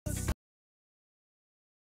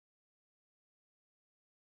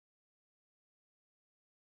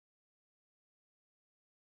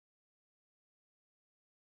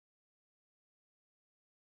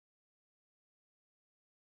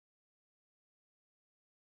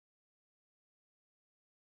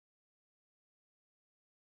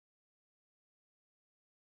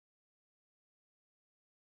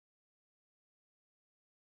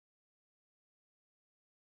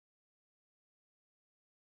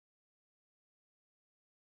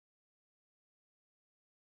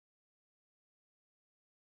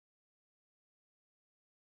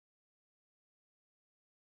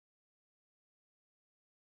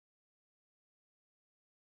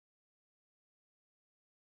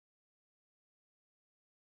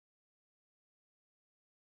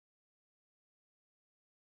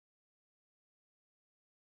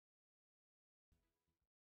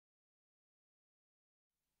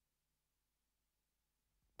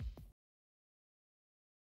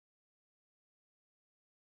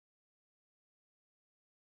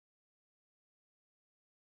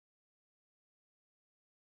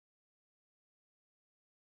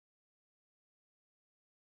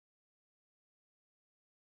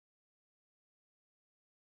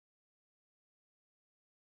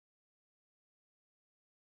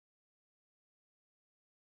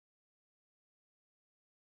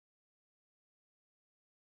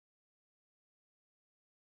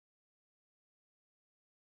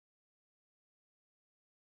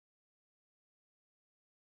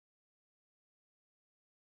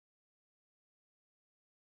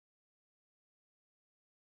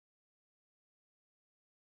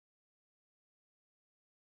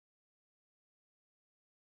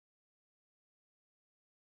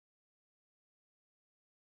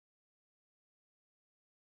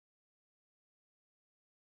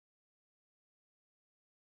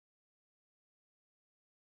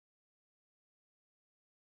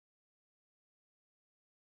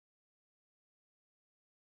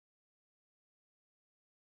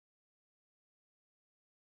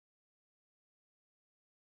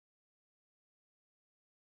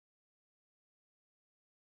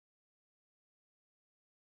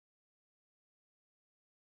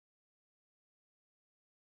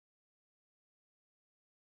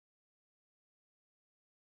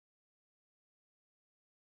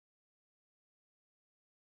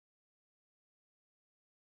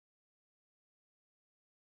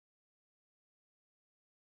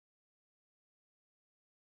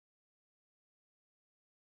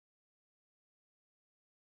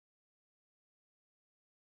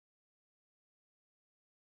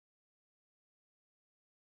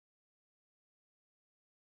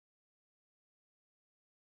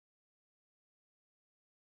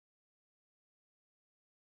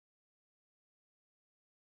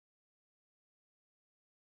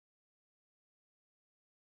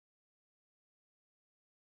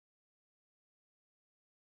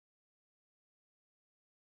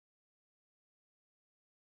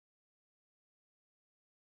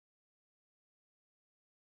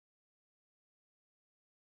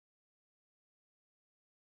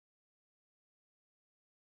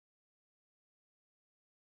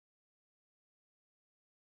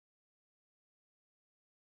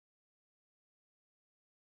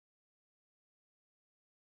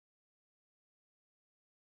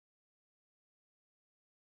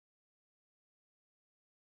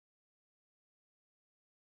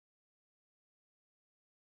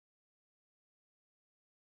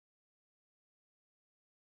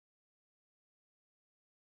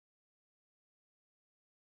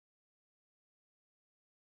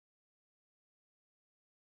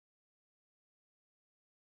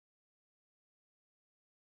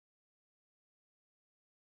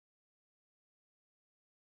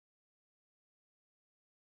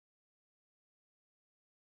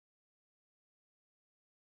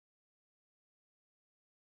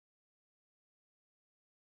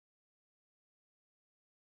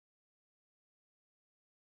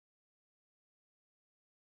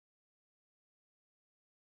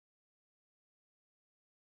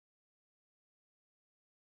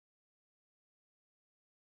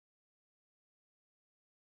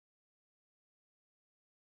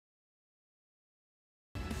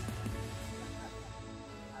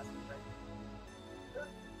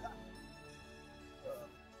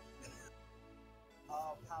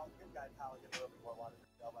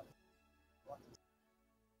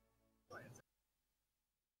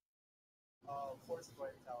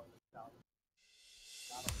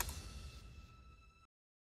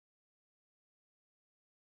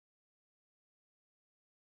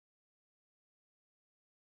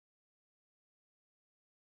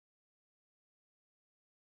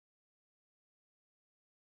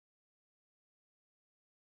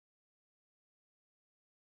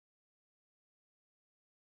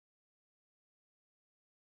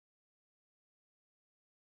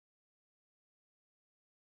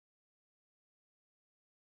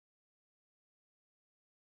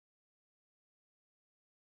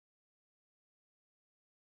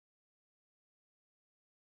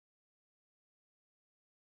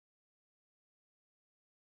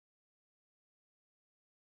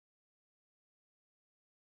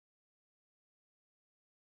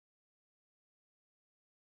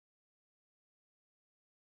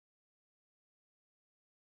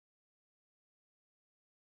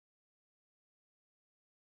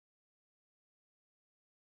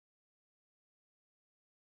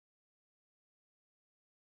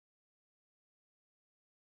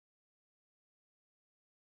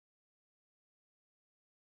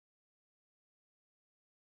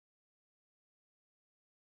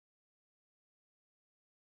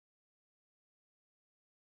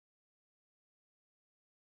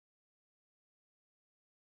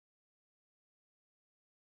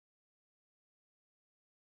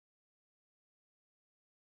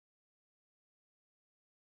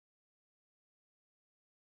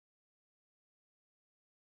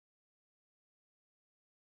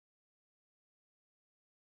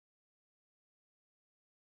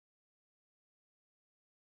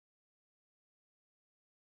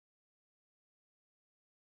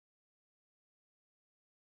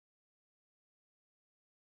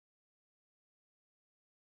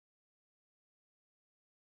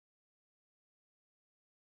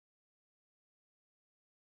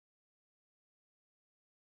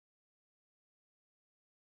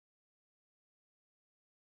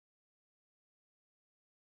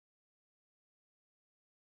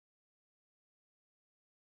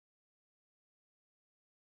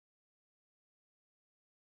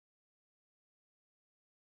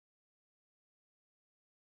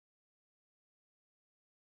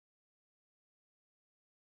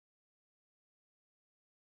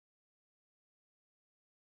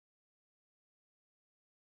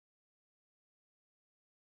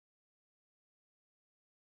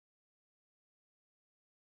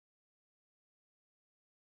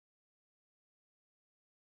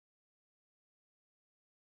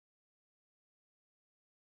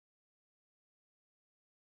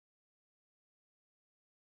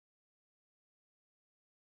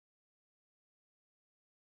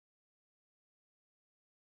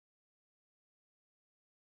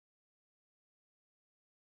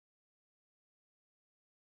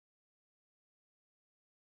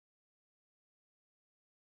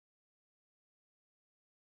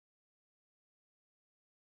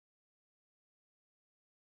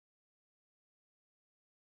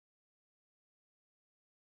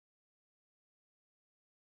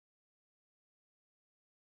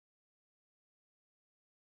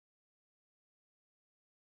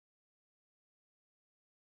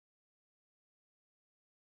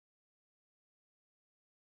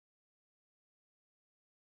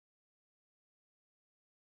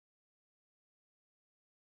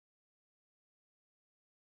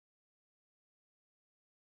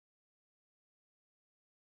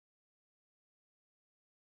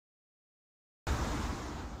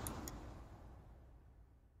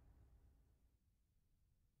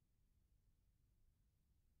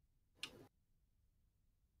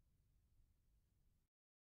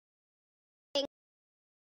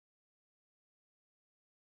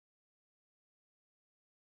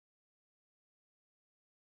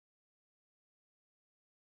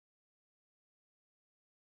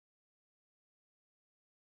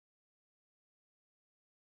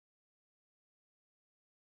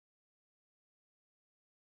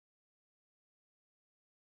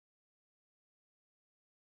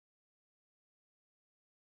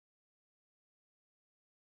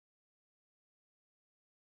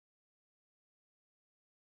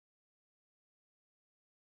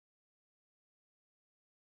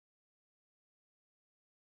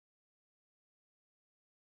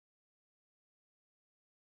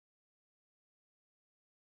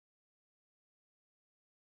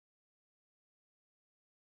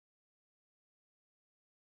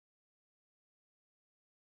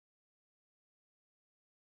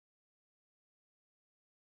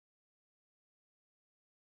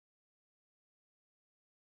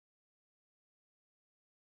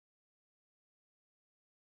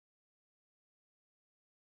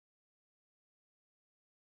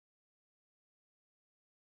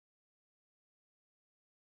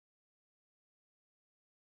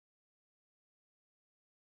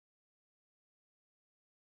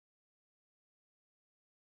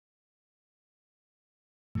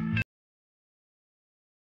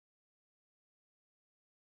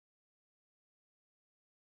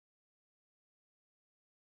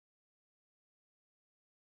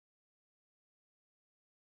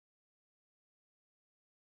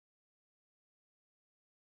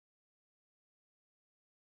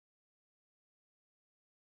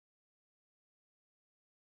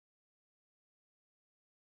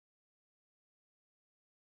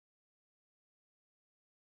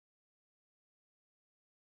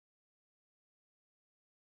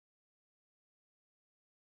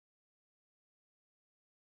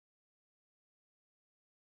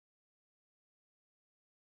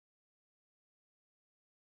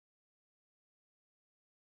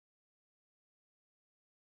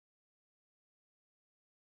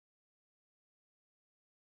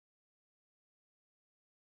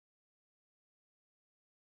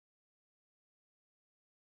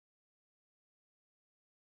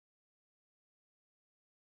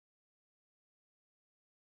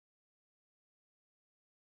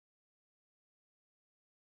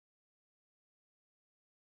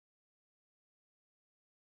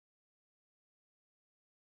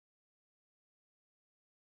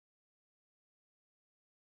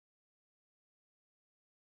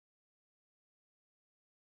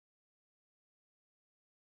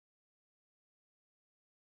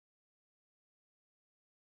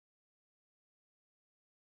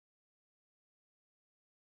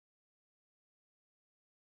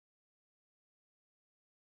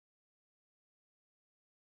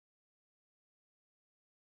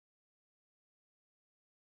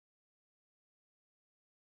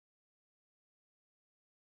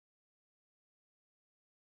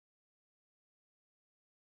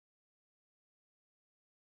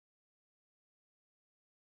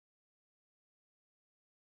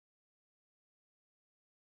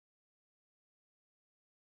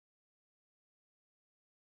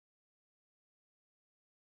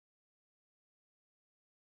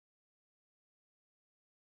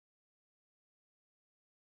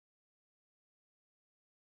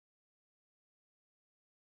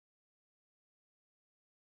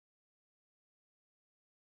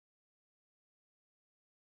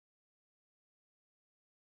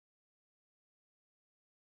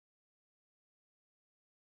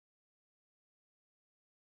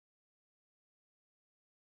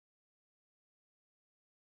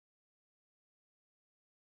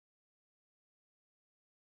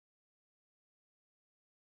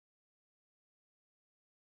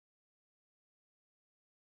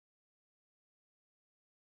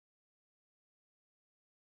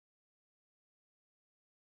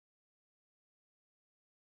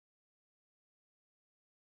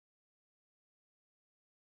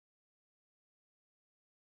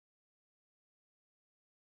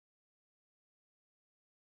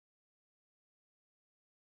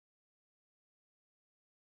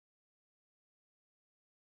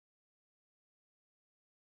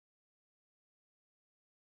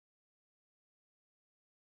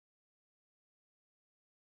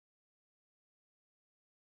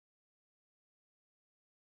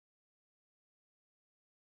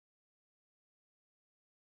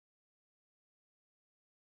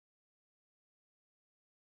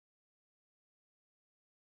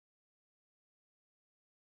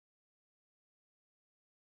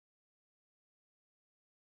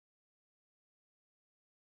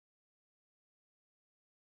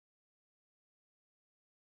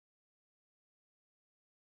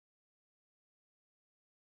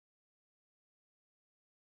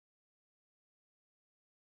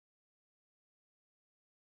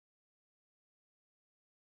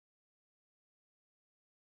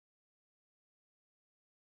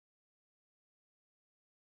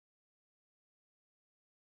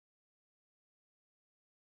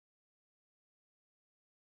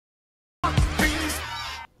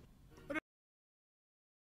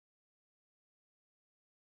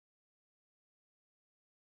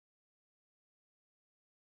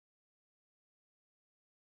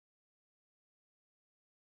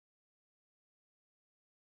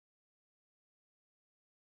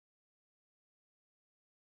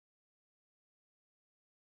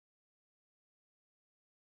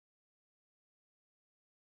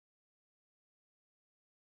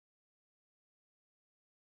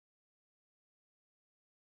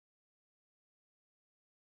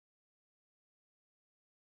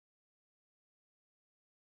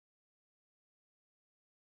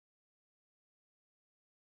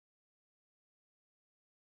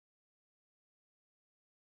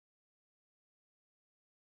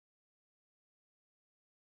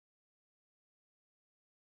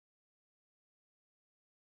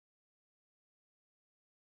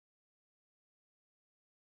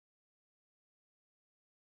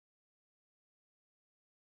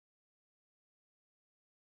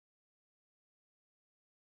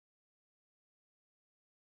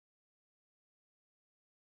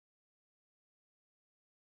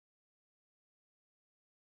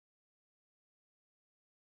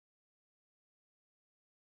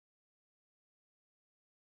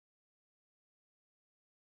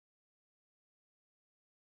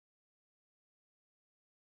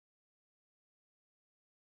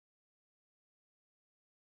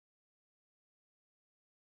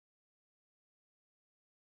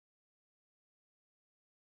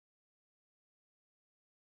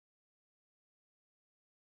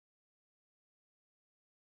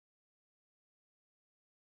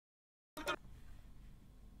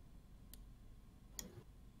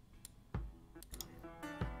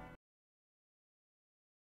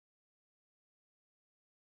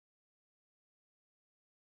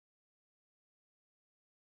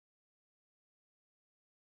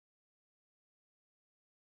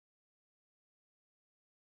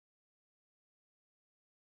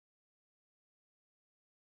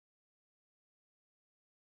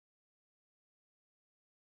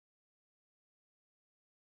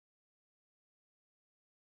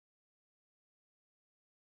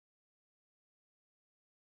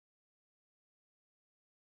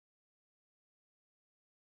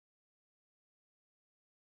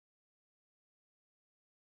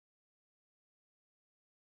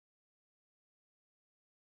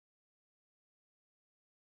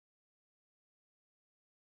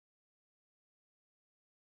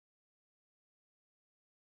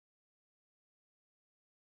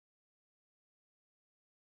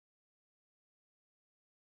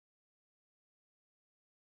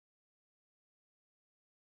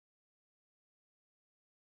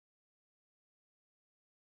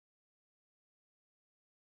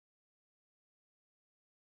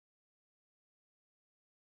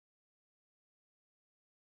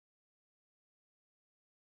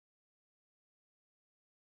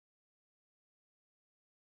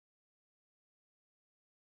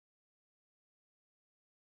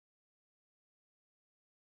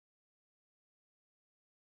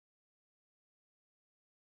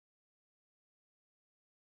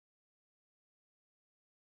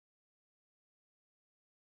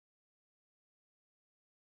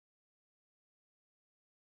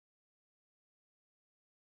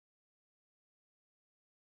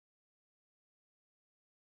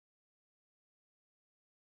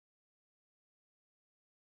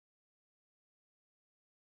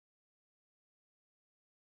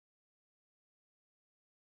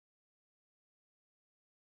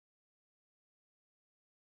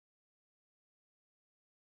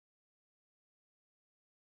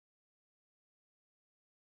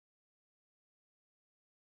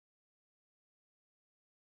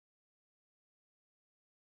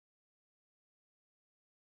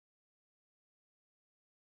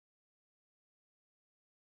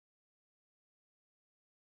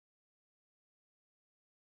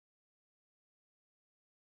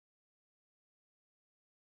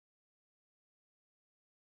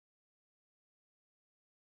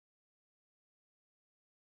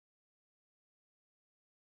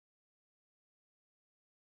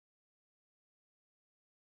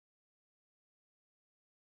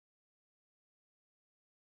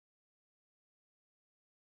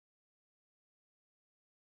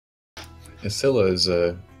Isilla is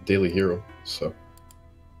a daily hero, so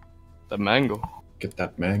The mango. get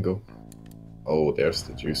that mango. Oh, there's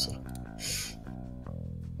the juicer.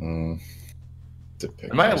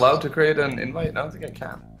 Am I allowed to create an invite? I don't think I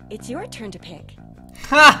can. It's your turn to pick.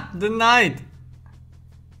 Ha! Denied!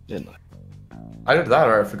 Didn't I? Either that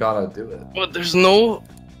or I forgot how to do it. But there's no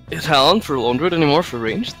talent for laundry anymore for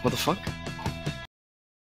ranged? What the fuck?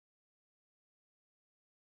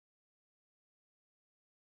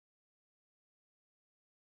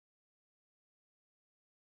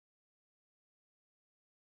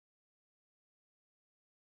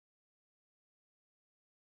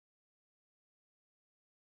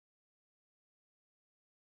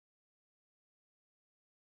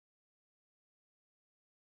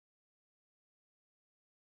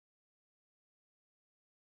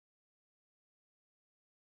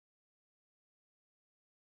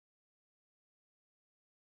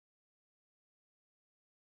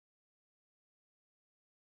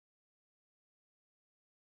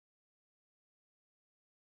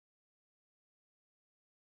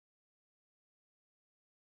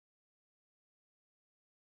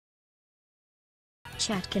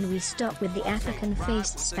 Chat, can we stop with the African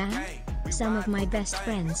face spam? Some of my best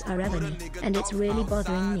friends are Ebony, and it's really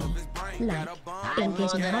bothering me. Like, in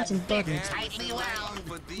getting hot and bothered.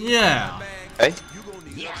 Yeah. Hey?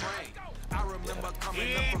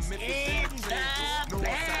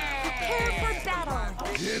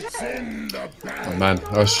 Oh man,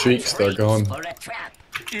 our streaks, they're gone.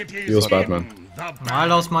 Feels bad, man. I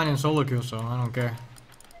lost mine in solo queue, so I don't care.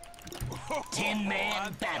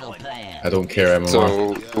 I don't care, MMR.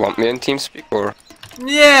 So, you want me in TeamSpeak or the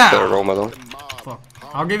Yeah! role model? Fuck.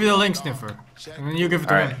 I'll give you the link, Sniffer. And then you give it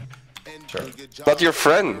to him. Sure. Not your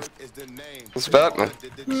friend. It's Batman.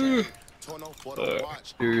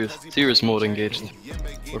 Serious mode engaged.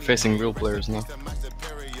 We're facing real players now.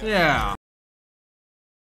 Yeah.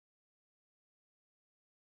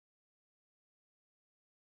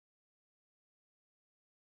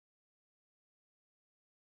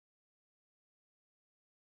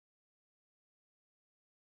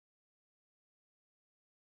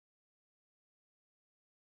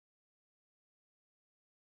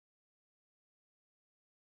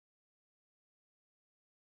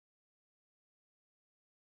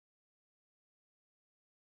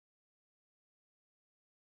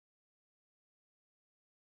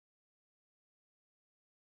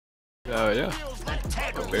 Yeah.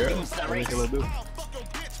 Bear, what are you gonna do?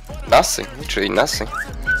 Nothing. Literally nothing.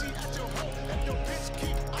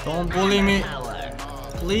 Don't bully me.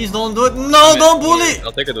 Please don't do it. No, don't bully!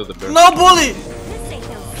 I'll take it to the bear. No bully!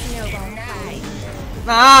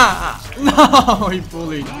 No, he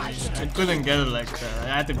bullied me. I couldn't get it like that.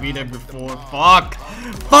 I had to be there before. Fuck!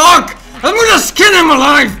 Fuck! I'm gonna skin him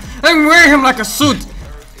alive and wear him like a suit.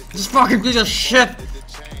 This fucking piece of shit.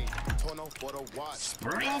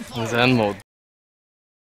 Zen mode.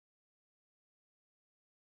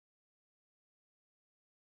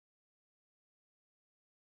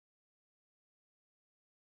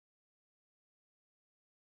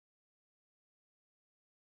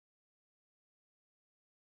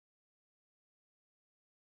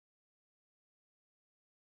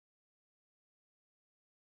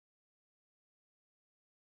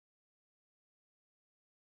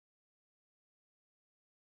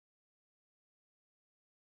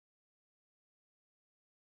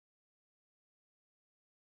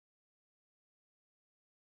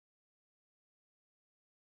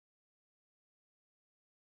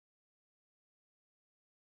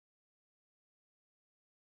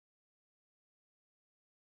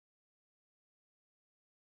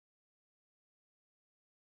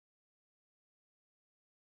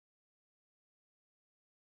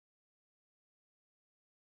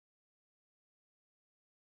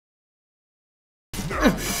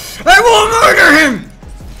 I will murder him!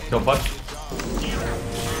 Kill punch.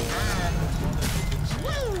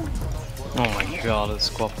 Oh my god, it's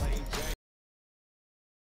squab.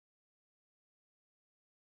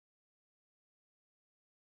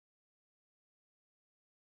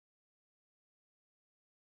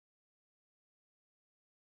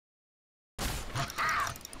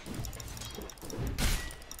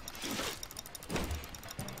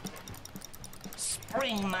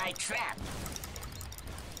 Spring my trap.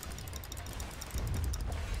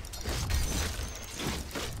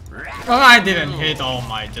 Oh, I didn't hit all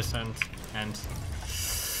my descent and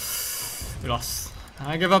we lost.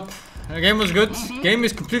 I give up. The game was good. Game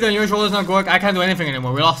is completely unusual. It's not work. I can't do anything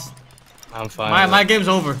anymore. We lost. I'm fine. My game's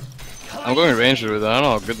over. I'm going ranger with it. I don't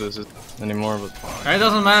know how good this is anymore, but It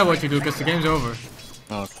doesn't matter what you do because the game's over.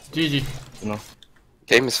 no, GG. no.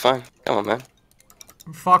 Game is fine. Come on, man.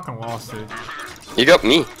 Fucking lost, dude. You got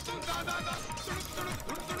me.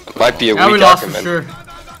 It might be a Yeah, we weak lost for argument. sure.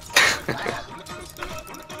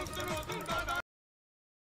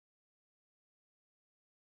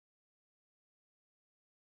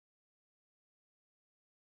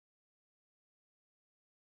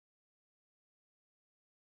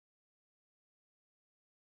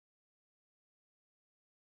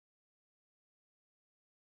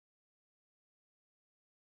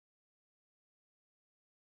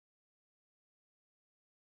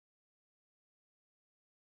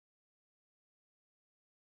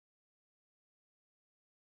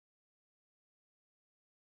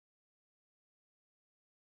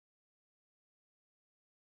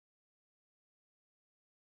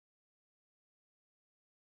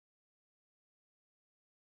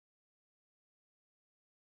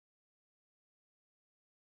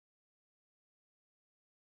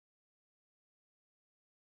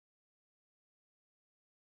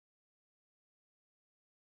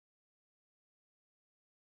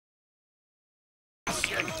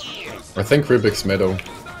 I think Rubik's middle.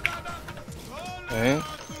 Okay.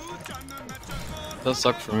 Does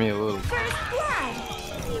suck for me a little.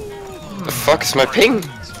 The fuck is my ping?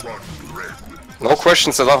 No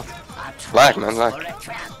questions at all. Lag, man, lag.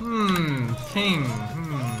 Ping.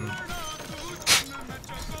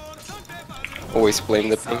 Always blame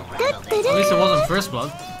the ping. At least it wasn't first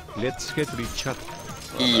blood. Let's get rich up.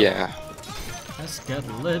 Yeah. Let's get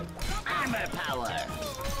lit. Armor power.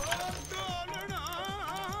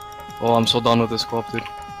 Oh, I'm so done with this co-op, dude.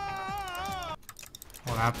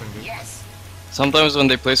 What happened, dude? Yes. Sometimes when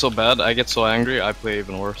they play so bad, I get so angry, I play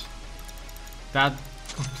even worse. That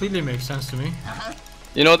completely makes sense to me.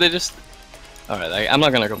 You know, they just... Alright, I'm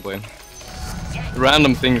not gonna complain.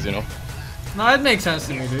 Random things, you know. No, it makes sense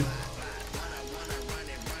to me, dude.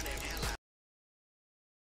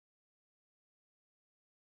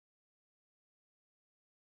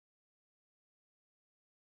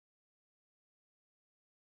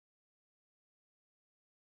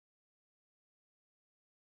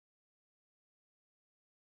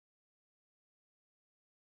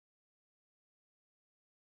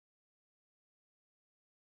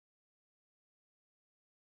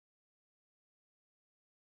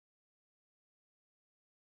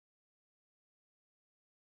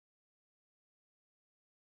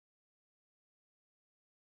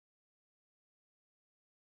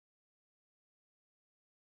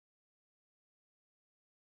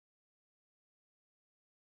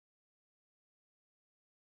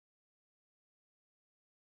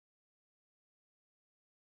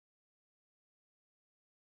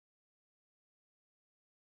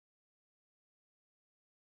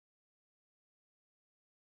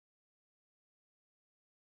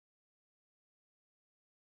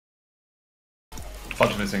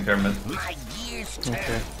 Vods missing here mid. My gears turn.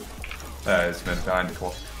 Okay. It's mid behind the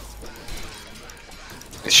wall.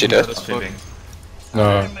 Is she dead? That is fuck. Leaving. No.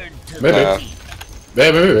 Armored to Maybe. the teeth.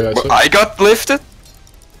 Maybe, I Well, should. I got lifted?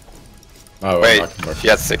 Oh, well, Wait, I can work. he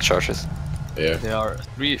had 6 charges. Yeah. There are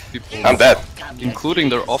 3 people, I'm dead. including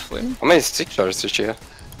their offlane. How many 6 charges did she have?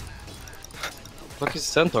 What is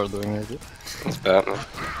Centaur doing here, dude? That's bad, man.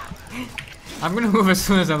 I'm gonna move as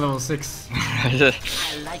soon as I'm level 6. Yeah,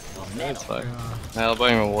 I like the metal. it's fine. I'll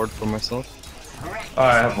buy a ward for myself.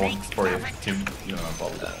 I have one for you. You know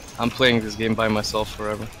about that. I'm playing this game by myself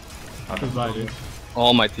forever. Goodbye, dude.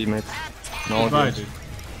 All my teammates. No Goodbye, good. dude.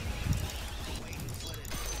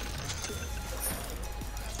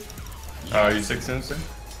 Are you 6 SingSing?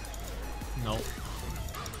 No.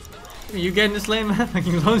 You getting this lane, man? Like,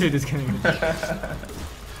 you lost this game.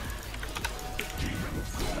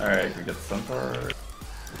 Alright, we get Centaur.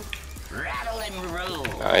 Rattle and roll.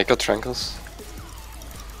 I got Trankles.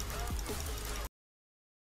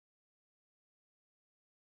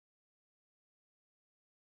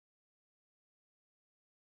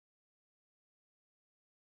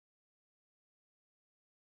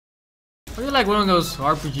 Are you like one of those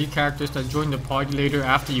RPG characters that join the party later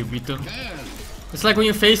after you beat them? It's like when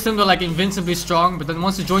you face them, they're like invincibly strong, but then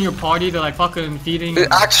once you join your party, they're like fucking feeding. It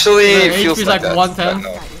actually Their feels HP is like like that.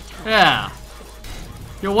 110. Yeah.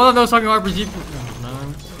 You're one of those fucking RPG.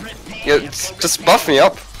 Man, Yeah, just buff me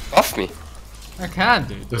up. Buff me. I can't,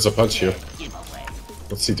 dude. There's a punch here.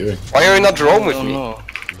 What's he doing? Why are you not roam I with don't me? know.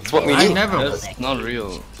 That's what we I need. never. That's not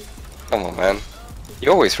real. Come on, man.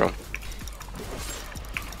 You always roam.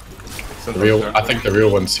 The real, I think the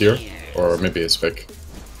real one's here. Or maybe it's Vic.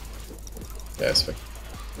 Yeah, it's Vic.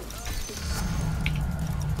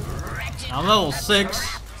 I'm level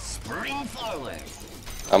 6. Spring forward.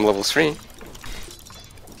 I'm level 3.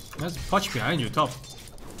 There's a punch behind you, top.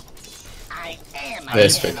 I am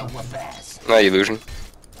There's a Vic. man of the best. No illusion.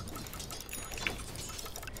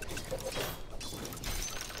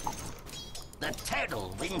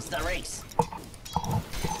 wins the race.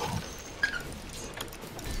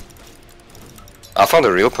 I found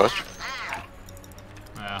a real push.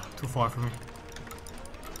 Yeah, too far for me.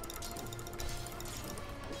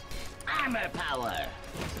 Armor power.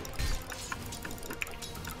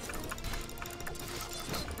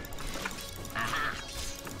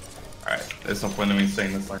 Alright, there's no point in me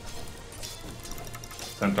saying this like.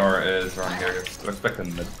 Centaur is around here. So expect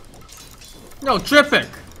him mid. No, Tripic!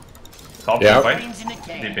 Top Yeah. fight. Brains in the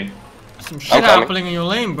cave. DP. Some shit happening in your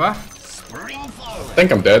lane, bruh. Spring I forward.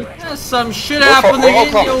 think I'm dead. There's some shit We're happening all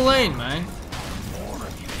in coming. your lane, man.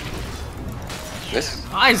 This.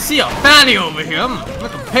 I see a fatty over here. I'm gonna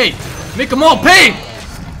make him pay. Make them all pay!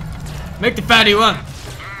 Make the fatty run.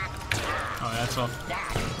 Oh, that's all.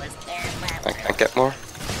 That was their I can't get more.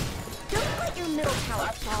 Don't let your middle tower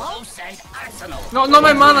fall. close and arsenal. No, not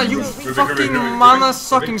my mana, you fucking mana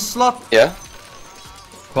sucking slut. Yeah.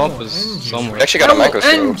 Pop Oh, is engine. somewhere. We actually got a mango I will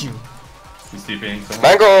still. end you. He's DPing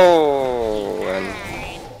somewhere. Mango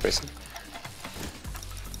and prison.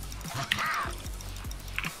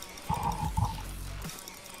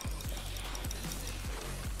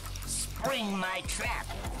 Spring my trap.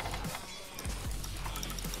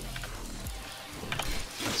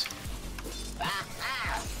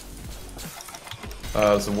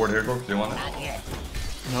 There's a ward here, Gork. Do you want it? Not yet.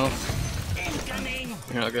 No, Incoming.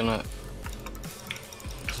 you're not gonna.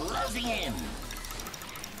 Closing in.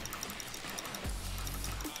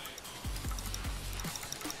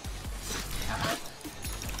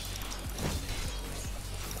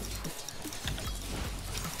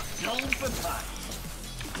 Gold for pot.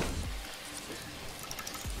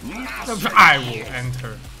 I will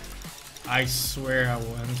enter. I swear I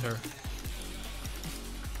will enter.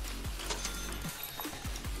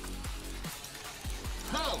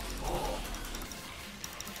 Ho.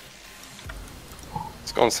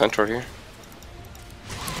 Let's go on center here.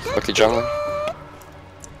 Lucky jungle.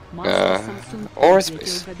 Or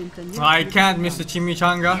space. I can't, Mr.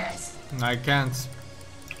 Chimichanga. Yes. I can't.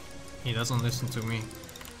 He doesn't listen to me.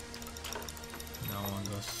 No one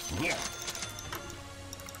does. Yeah.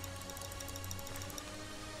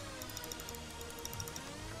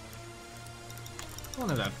 I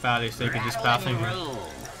wonder if that fatty's taking this path Rattle here. and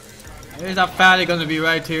roll. Is that fatty gonna be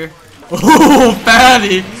right here? Oh,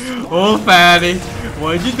 fatty! Oh, fatty!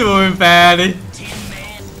 What you doing, fatty? Tin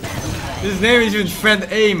man battle. His name is even Friend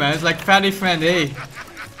A, man. It's like Fatty Friend A.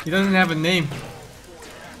 He doesn't have a name.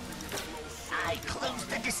 I close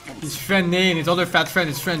the distance. He's Friend A and his other fat friend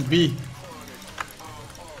is Friend B.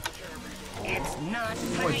 It's not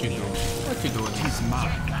What you doing? What you doing? He's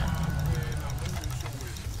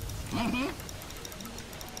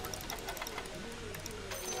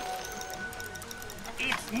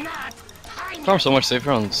It's not time. I'm so much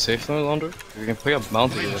safer on safe no longer. You can pick up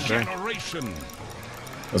bounty with a drain.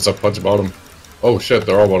 There's a bunch bottom. Oh shit,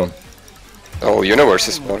 they're all bottom. Oh, universe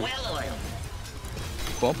is spawn. Well oiled.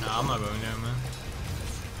 Cool. Nah, I'm not going there, man.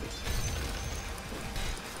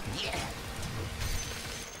 Yeah.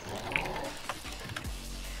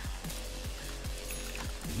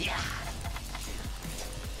 Yeah.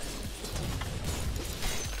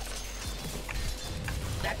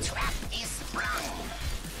 The trap is sprung.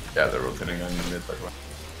 Yeah, they're rotating on the mid like what?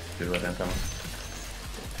 Do it incoming.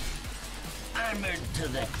 Armored to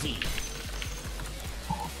the teeth.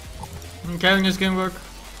 Can this game work?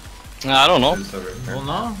 I don't know. Just over here. Well,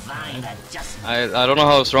 no. Fine adjustment. I don't know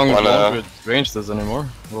how strong the Wanna- 100 range is anymore.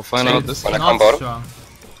 We'll find out this Wanna time. come bottom? Strong.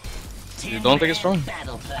 You don't think it's strong?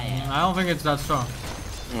 Battle plan. I don't think it's that strong.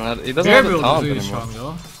 He doesn't have the Gabriel is talent really anymore.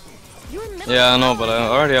 strong, though. Yeah, I know, but I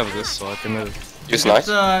already have this, so I can move. Use knife.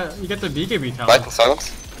 You get the BKB Light talent. and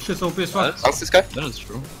silence. Shit's OP as fuck. Bounce this guy. That is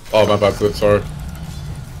true. Oh, my bad, good, sorry.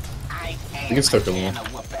 I You can still kill him.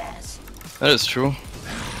 That is true.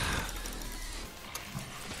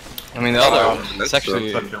 I mean, the other one that's is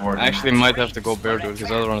actually such a word. actually might have to go bear dude, because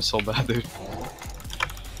the other one is so bad, dude.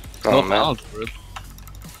 Oh No man. talent for it.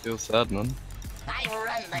 Feels sad, man. I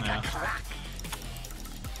run like Yeah. a clock.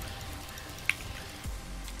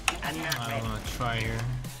 I'm not I ready. don't wanna try here.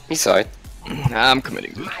 East side. Nah, I'm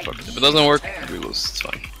committing, dude. Fuck it. If it doesn't work, we lose. It's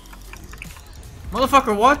fine.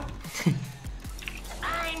 Motherfucker, what?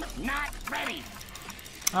 I'm not ready.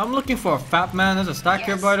 I'm looking for a fat man. There's a stack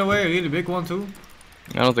here, by the way. A really big one, too.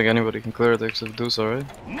 I don't think anybody can clear it except Deuce, alright?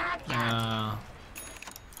 Not yet.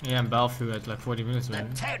 Yeah, and Balfour at like 40 minutes, The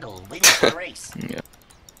man. turtle wins the race. Yeah.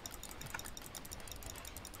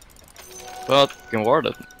 But you can ward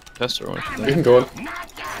it. Tester or You anything. can go in.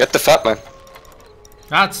 Not yet. Get the fat man.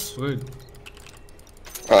 That's good.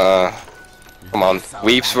 Come on.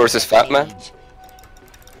 Weeps versus fat man.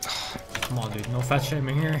 Come on, dude. No fat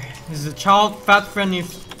shaming here. This is a child fat friendly.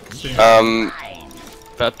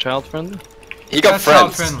 Fat child friendly? He got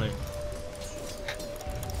Child friends. friendly.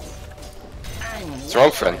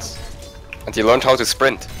 Strong friends. And he learned how to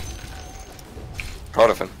sprint.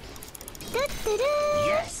 Proud of him.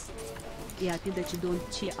 Yes.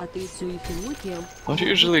 Don't you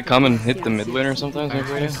usually come and hit the mid laner sometimes?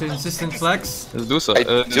 It's insistent flex. Let's do so. I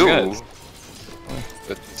this do. guy.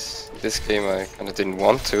 But this game I kinda didn't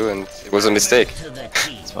want to, and it was a mistake. To the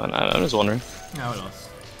teeth. It's fine. I'm just wondering. No, we lost.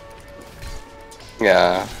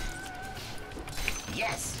 Yeah.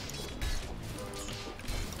 Yes.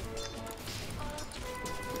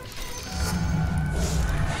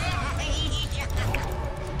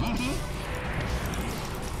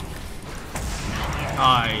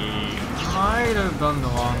 I might have done the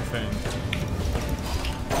wrong thing.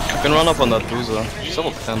 I can run up on that Buza. She's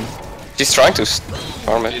level 10. She's trying to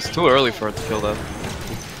farm it. It's too early for her to kill that.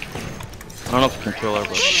 I don't know if I can kill her,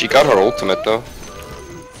 but She got her ultimate though.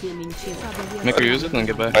 make her use it and then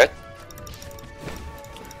get back. Right?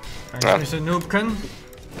 Yeah. There's a noobkin.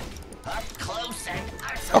 Up close and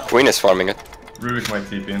Oh, Queen is farming it. Rubik might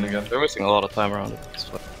TP in again. They're wasting a lot of time around it. It's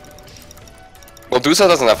fine. Well, Dusa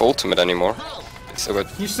doesn't have ultimate anymore. So good.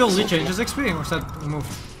 You still leeching his XP, or is that move?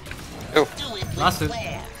 Oh, Lost it.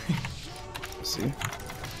 Let's see.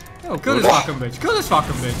 Yo, kill this fucking bitch. Kill this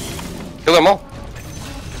fucking bitch. kill them all.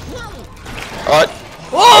 Alright,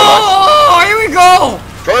 Oh, here we go!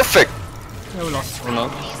 perfect! Yeah, we lost. Or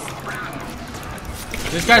not.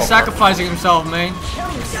 This guy's sacrificing himself, man.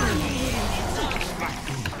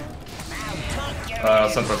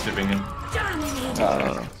 Central TPing in.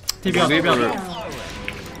 TP out, TP out.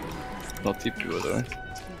 Not TP with her.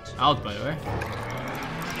 Out, by the way.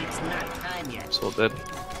 it's not time yet So dead.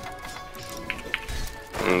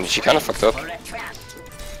 She kinda fucked up. for a trap.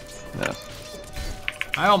 Yeah.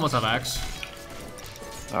 I almost have axe.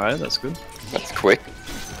 Alright, that's good. That's quick.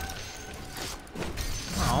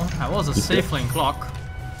 Well, that was a safe lane clock.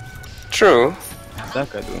 True. What's that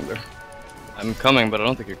guy doing there? I'm coming, but I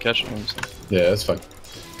don't think you're catching him. So. Yeah, it's fine.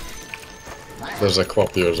 There's a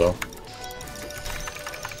quap here as well.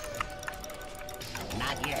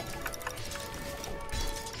 Not yet.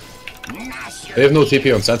 Mash your They have no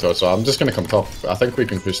TP on center, so I'm just gonna come top. I think we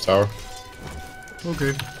can push tower.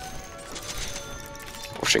 Okay.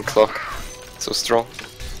 Pushing clock. So strong.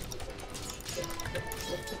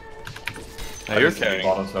 Now you're carrying.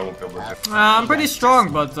 Bottom, so I won't kill this. I'm pretty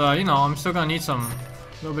strong, but you know, I'm still gonna need some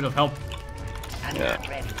little bit of help. I'm Yeah. not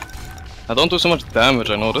ready. I don't do so much damage,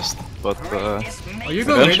 I noticed, but Are you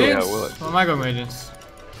going Eventually I radiance? will. Or am I going radiance?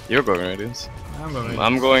 you're going radiance. I'm going radiance.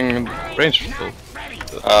 I'm going range full.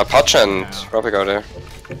 Pacha and Robic are there.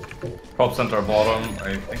 Top center, bottom.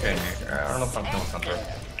 I think I need. I don't know if I'm killing center.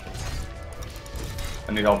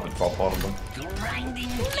 I need help with top bottom though. Grinding.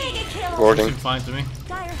 Boarding. Seems fine to me.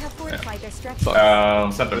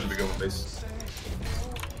 Center should be going base.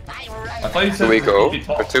 I I run. thought you said Here we go. TP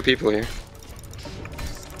There are top, 2 people here.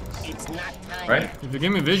 It's not time right? yet. If you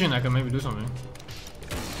give me vision, I can maybe do something.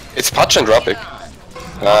 It's Pacha and Robic.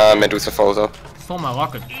 Medusa falls up. Stole my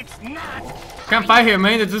rocket. It's not. Can't fight here,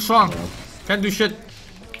 man. They're too strong. Can't do shit.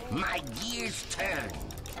 My gears turn.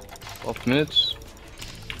 12 minutes.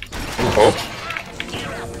 Oh,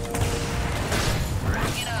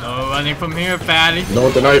 No running from here, fatty.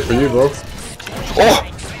 No deny for you, bro. oh!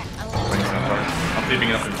 Bring center. I'm TPing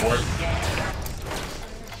it up in board.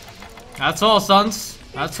 That's all, sons.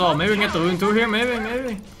 That's all. Maybe we can get the rune 2 here.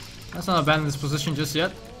 Maybe. Let's not abandon this position just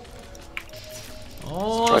yet.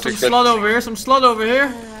 Oh, Try to some get- slut over here. Some slut over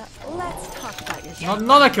here. Let's talk about your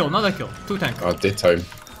Not a kill. Not a kill. 2 tank. Oh, daytime.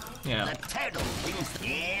 Yeah. The turtle thinks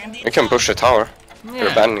and We can push the tower. They're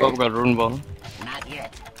Yeah. abandoning Talk it. about rune bottom. not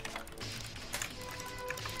yet.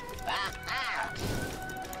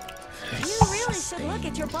 You really should look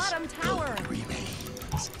at your bottom tower.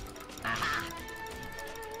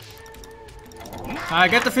 I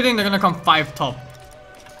get the feeling they're gonna come 5 top.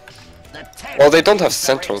 The turtle Well, they don't have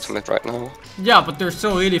central ultimate right now. Yeah, but they're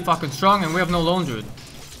still really fucking strong, and we have no lone druid.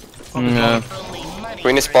 Yeah. only money.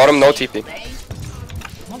 Queen is bottom, no TP.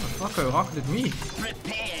 Motherfucker rocketed me.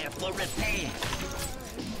 Prepare for repair.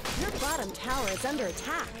 Your bottom tower is under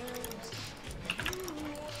attack.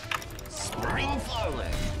 Spring forward.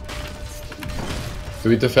 Oh. Do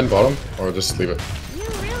we defend bottom or just leave it? You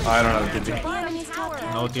really I don't know should the look at TP. your enemy's tower.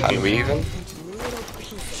 No Can TP. we even?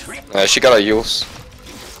 Little piece. She got a use.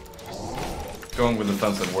 Going with the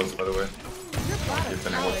fence and wards, by the way. Your bottom If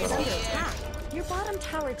any tower works is at all. under attack. Your bottom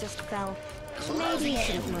tower just fell. Maybe you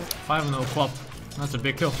should have looked. 5-0 quap. That's a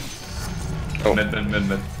big kill. Oh. Mid. I don't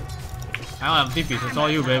have TPs. It's all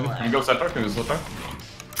you, baby. Can you go center? Can you go center?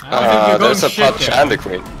 I don't think There's a you're going Pudge shit and there. a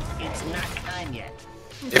Queen. It's not time yet.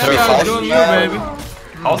 If Carry we on fight, doing you, baby.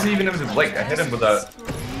 How's he even able to blink? I hit him with a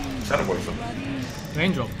Shadow Poison.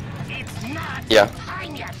 Raindrop. It's not yeah.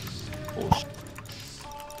 time yet.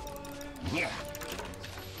 Yeah.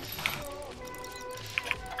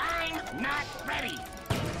 I'm not ready.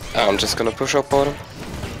 I'm just gonna push up bottom.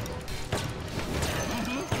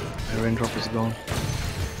 The raindrop is gone.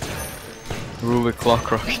 Rule with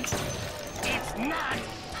Clockwerk. It's not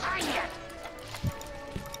time yet.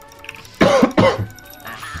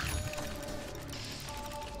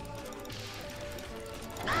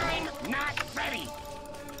 I'm not ready.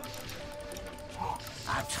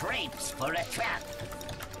 A traps for a trap.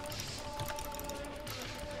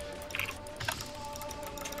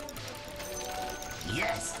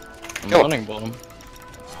 Yes. I'm Go. running bottom.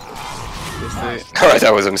 Yes, they... Alright,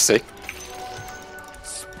 that was a mistake.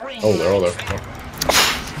 Spring Oh, they're all there.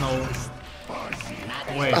 No.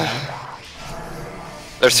 Wait.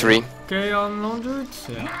 There's 3. Okay, on laundered?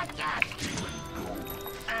 Yeah. Not yet.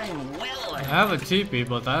 I'm well I have a TP,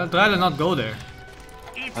 but I'd rather not go there.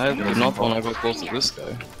 I did not want to go close to this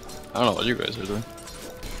guy. I don't know what you guys are doing.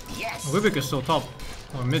 Yes. Wibik is still top.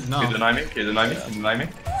 Or mid Can you now. deny me? Can you deny me? Can you deny me?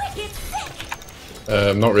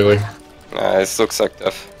 Not really. It looks like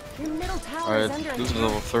death. Your middle tower is Alright, under this is attack.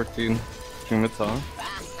 level 13. Between mid tower.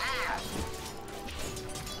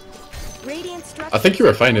 Radiant I think you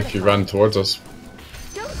were fine if you ran towards us.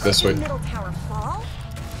 Don't this let way. the middle tower fall.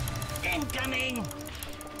 Incoming.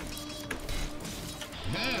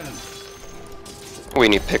 We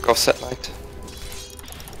need pick-offs at night.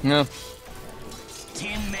 Yeah,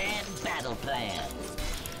 Tin Man battle plan.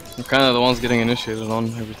 we're kind of the ones getting initiated on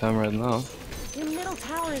every time right now. Your middle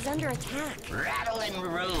tower is under attack. Rattle and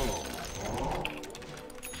rule.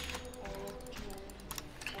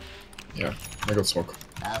 Yeah, I got smoke.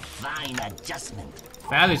 A fine adjustment.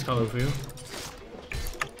 Valley's coming for you.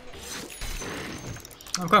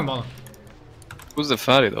 I'm going bottom. Who's the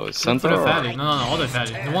fatty though? Is For center the or... fatty. No, other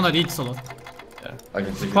fatty. The one that eats a lot. I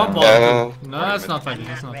can see Quad you. bottom. No, that's not fatty.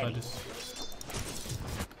 That's not fatty.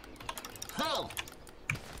 Ho!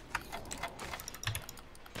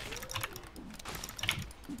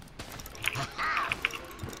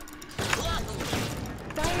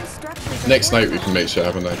 Dire structures are Next night we fortified. can make shit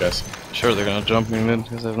happen, I guess. Sure, they're gonna jump me mid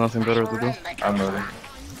because I have nothing better to do. I'm ready.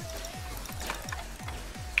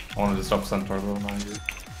 I wanted to stop Centaur though, mind you.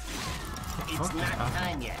 It's not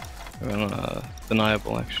time yet. I'm gonna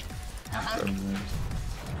deniable action. I'm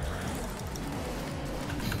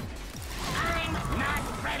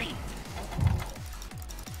not ready.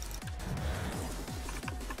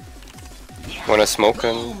 Wanna smoke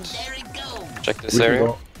and Boom, there it goes. check this We can area?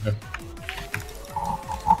 go. Yeah.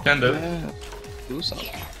 Can do. Yeah, do something.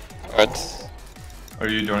 Alright. Are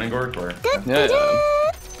you joining Gork or? Yeah,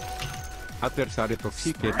 yeah. Avversario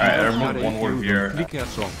toxiche. Alright, I removed one ward here. Click a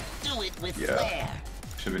song. Do it with Yeah. flair.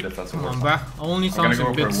 Should be defensive Come ward. on, bruh. Only I'm gonna something go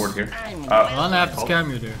for a bits. ward here. I'm I don't have to scam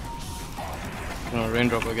you there. Gonna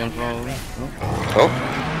raindrop again probably. Oh,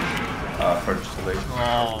 First too late.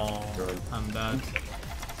 Oh, I'm bad.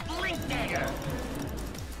 blink dagger.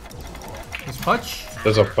 Is Pudge?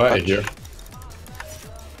 There's a fatty here.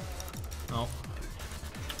 No.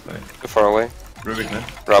 too far away. Rubik mid.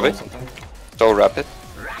 Grab it. So rapid.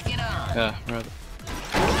 Rock it on. Yeah, right.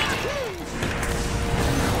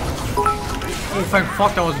 Oh, thank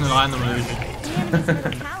fuck that wasn't a random illusion.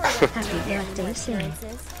 Middle tower is Happy birthday, Sing.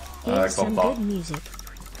 experiences. Here's some Clockwerk. good music.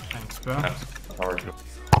 Thanks, bro. Power two.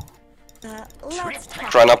 Let's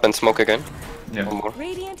talk. Run up and smoke again. Yeah. One more.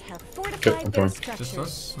 Radiant have Okay, fortified I'm their coming. Just structures.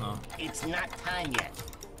 us? No. It's not time yet.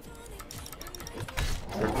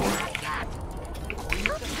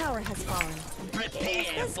 Top tower has fallen. Prepare Is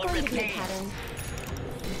this for going to be a repair. pattern?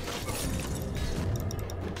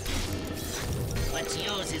 What's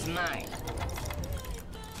yours is mine.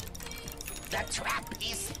 The trap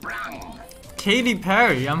is sprung. Katy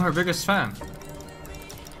Perry, I'm her biggest fan.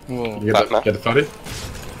 Whoa. You get the fatty? Do it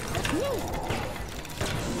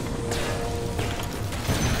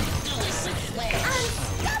with flair.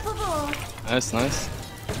 Unstoppable! Nice, nice.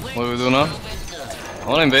 What do we do now? I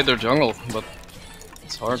wanna invade their jungle, but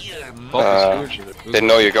it's hard. Pop is huge. Didn't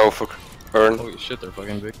know you go for burn. Holy shit, they're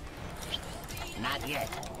fucking big. Not yet.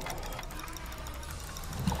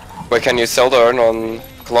 Wait, can you sell the urn on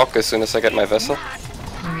clock as soon as I get my vessel?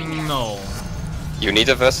 No. You need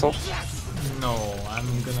a vessel? No, I'm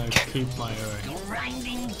gonna keep my urn.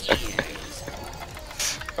 Grinding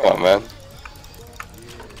gears. Come on, man.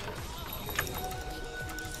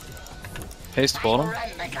 Haste bottom.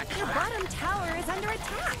 Run like a Your clock. bottom tower is under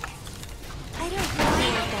attack. I don't want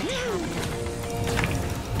that to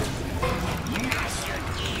happen. Mash your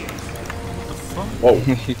gear. fuck? Whoa.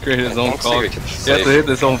 He created his own Don't see cog. what you He had to hit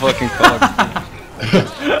his own fucking cog.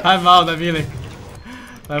 I'm out, I'm healing.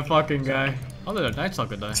 That fucking guy. Oh, the Night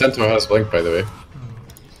Stalker die. Centaur has blink, by the way.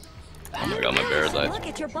 Oh my god, my bear died. Look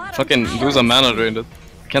at your bottom Fucking tower. lose a mana drain it.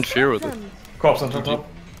 Can't fear with it. Them. Co-op center top.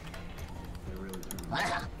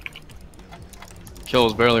 Kill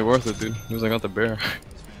was barely worth it, dude. He was like, got the bear.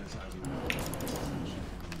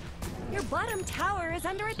 Your bottom tower is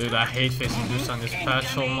under attack. Dude, I hate facing Goose on this patch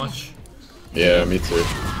so much. Yeah, me too.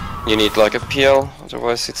 You need like a PL,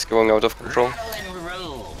 otherwise it's going out of control.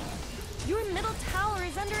 Your middle tower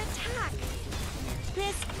is under attack.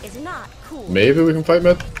 This is not cool. Maybe we can fight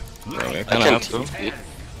mid? Yeah, I I kinda have can't. to.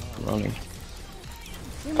 I'm running. Your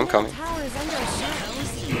I'm middle coming. tower is under attack.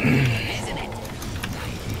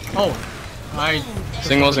 Oh, I.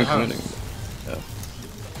 Sing wasn't committing.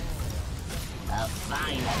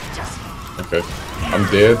 Okay. I'm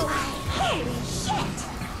dead.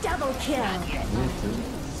 Double kill.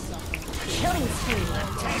 Killing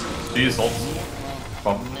spree. These ult.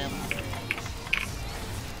 Co-op.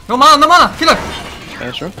 No mana, no mana! Kill her!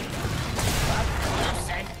 Yeah, sure.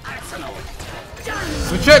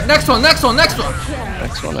 Good shit, next one, next one, next one!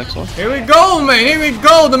 Next one, next one. Here we go, man, here we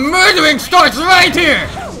go! The murdering starts right here!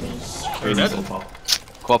 Are you dead? Ult top.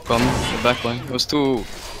 Co-op coming, the backline. It was too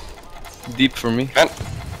deep for me. And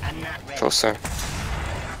closer.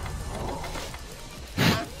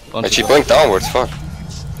 Bunch And she of- blinked downwards, fuck.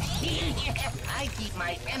 I keep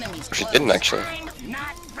my enemies She didn't actually.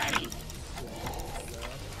 not ready.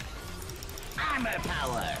 Armor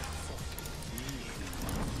power.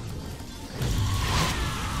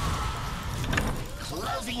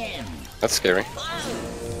 Closing in. That's scary.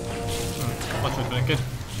 Watch with Blinket.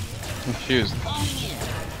 Confused.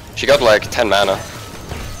 She got like 10 mana.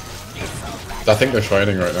 I think they're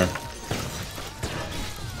shining right now.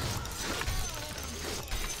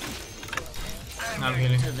 I'm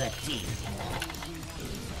healing. To the teeth.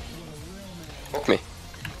 Fuck me.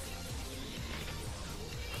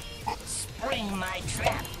 Spring my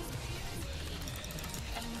trap.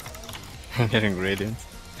 I'm getting radiant.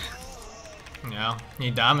 Yeah,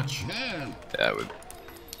 need damage. Hmm. Yeah, I would.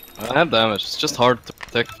 I have damage. It's just hard to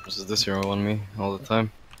protect versus this hero on me all the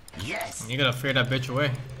time. Yes. You gotta fear that bitch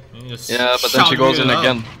away. You just Yeah, but then she shout goes in really loud.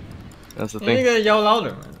 again. That's the You thing. gotta yell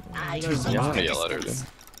louder, man. I You gotta- Yeah, I'm gonna yell at her, dude.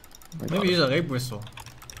 Maybe use a rape whistle.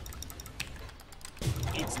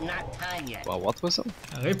 It's not time yet. Wow, what whistle?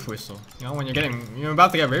 A rape whistle. You know, when you're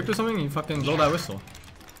about to get raped or something, you fucking blow that whistle.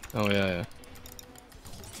 Oh yeah, yeah.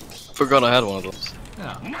 Forgot I had one of those.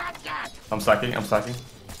 Yeah. Not yet. I'm stacking, I'm stacking.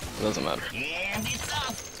 It doesn't matter. And it's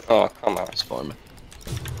up. Oh, come on. Just farm it.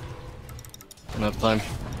 Don't have time.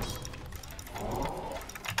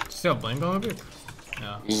 Still blink on a bit.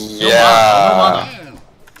 Yeah. Yeah. No mana.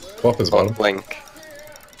 Pop is Oh, bottom. blink.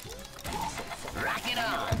 Rock it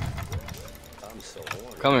on.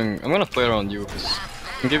 Coming. I'm gonna play around you because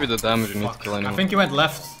I can give you the damage you need to kill I anyone. think he went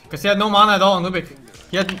left. Because he had no mana at all on Rubik.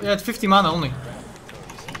 He had 50 mana only.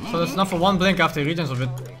 So that's enough for one blink after he regens a bit.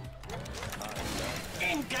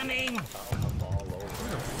 Incoming. Where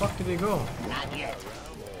the fuck did he go? Not yet.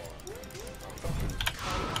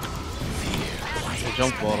 They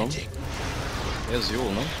jump bottom. Here's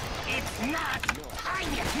Yule, no? It's not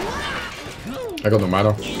time yet. I got no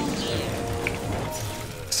mana.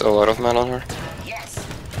 Still a lot of mana on her. Yes.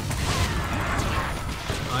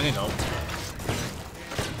 I need help.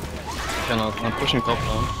 Cannot. I'm pushing top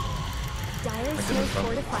down. Dyer's here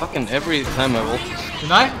fortified. Fucking every time I ult.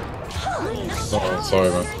 Did I? Oh, sorry,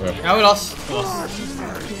 man. Yeah. Yeah, we lost. We lost.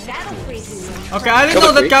 Battle freezing. Okay, I didn't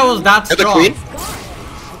Kill know the that guy was that Kill the strong.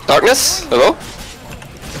 queen. Darkness? Hello?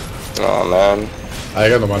 Oh man. I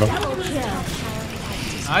got no mana. Double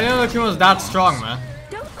kill. I didn't know the queen was that strong, man.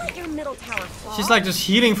 Don't let your middle tower fall. She's like just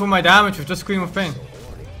healing for my damage with just Scream of Pain.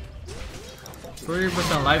 30%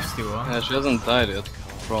 lifesteal, huh? Yeah, she hasn't died yet.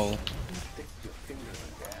 Probably.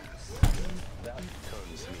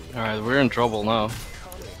 Alright, we're in trouble now.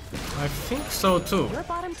 I think so too. Your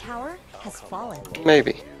bottom tower has fallen.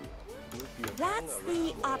 Maybe. That's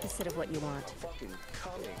the opposite of what you want.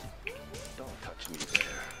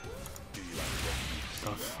 The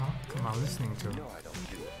fuck am I listening to?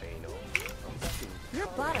 Your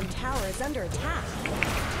bottom tower is under attack.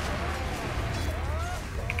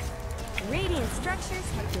 Radiant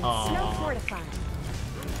structures have been snow fortified.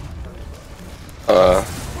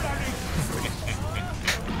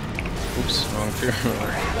 Oops, wrong fear.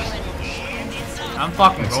 I'm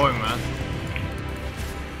fucking going, man.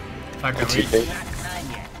 If I can reach.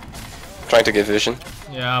 TP. Trying to get vision.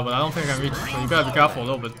 Yeah, but I don't think I can reach, so you gotta be careful a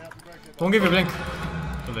little bit. Don't give your blink.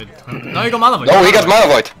 Too late. No, you got mana void. No, he got mana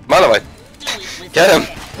void. Mana void. Get him.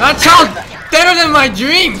 That sounds better than my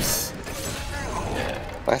dreams!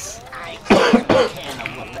 Nice.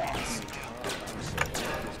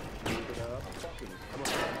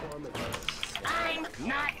 I'm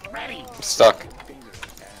not ready. I'm stuck.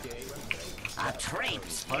 A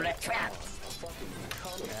traps for a trap.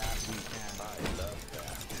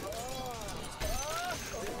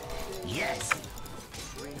 Yes.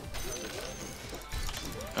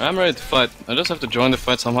 I'm ready to fight. I just have to join the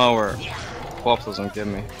fight somehow or Pops doesn't get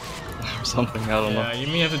me. Or something, I don't know. Yeah, you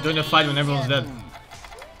mean you have to join the fight when everyone's dead.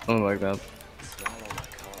 Something like that.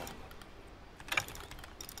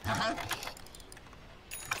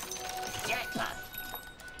 Jackpot.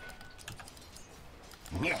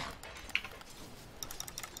 Yeah.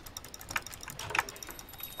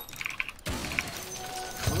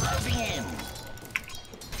 Closing in.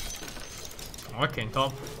 Okay,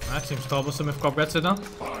 top. That seems troublesome if Cop gets it now.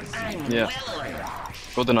 Yeah.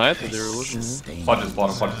 Go deny it with the illusion. Fudge is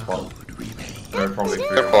bottom, fudge is bottom. They're probably 3.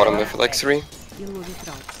 They're bottom with like 3.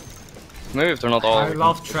 Maybe if they're not all. I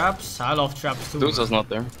love traps. I love traps too. Dudes is not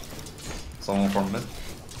there. Someone from mid.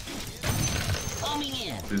 Coming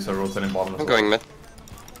in. These are rotating bottom as I'm well. going mid.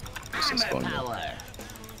 This is going mid. Power.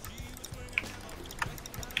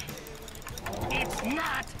 It's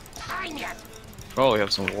not time yet. Probably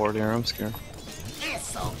have some ward here, I'm scared.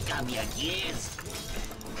 This'll gum your gears.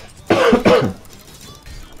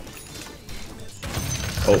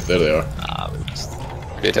 Oh, there they are. Ah, we just.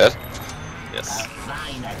 Are you dead? Yes.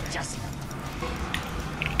 Fine adjustment.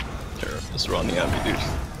 They're just running at me, dude.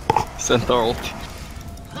 Centaur ulti.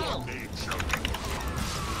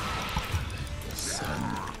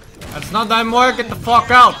 That's not that more. Get the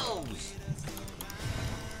fuck out.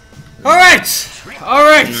 Alright!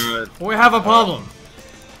 Alright! We have a problem.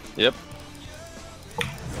 Yep.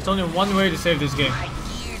 There's only one way to save this game.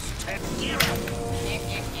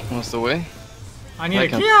 What's the way? I need I a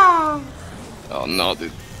can- Kia! Oh no,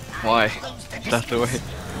 dude. Why? That's the way.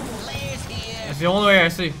 That's the only way I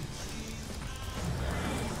see.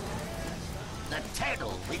 The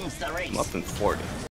turtle wins the race. I'm up in 40.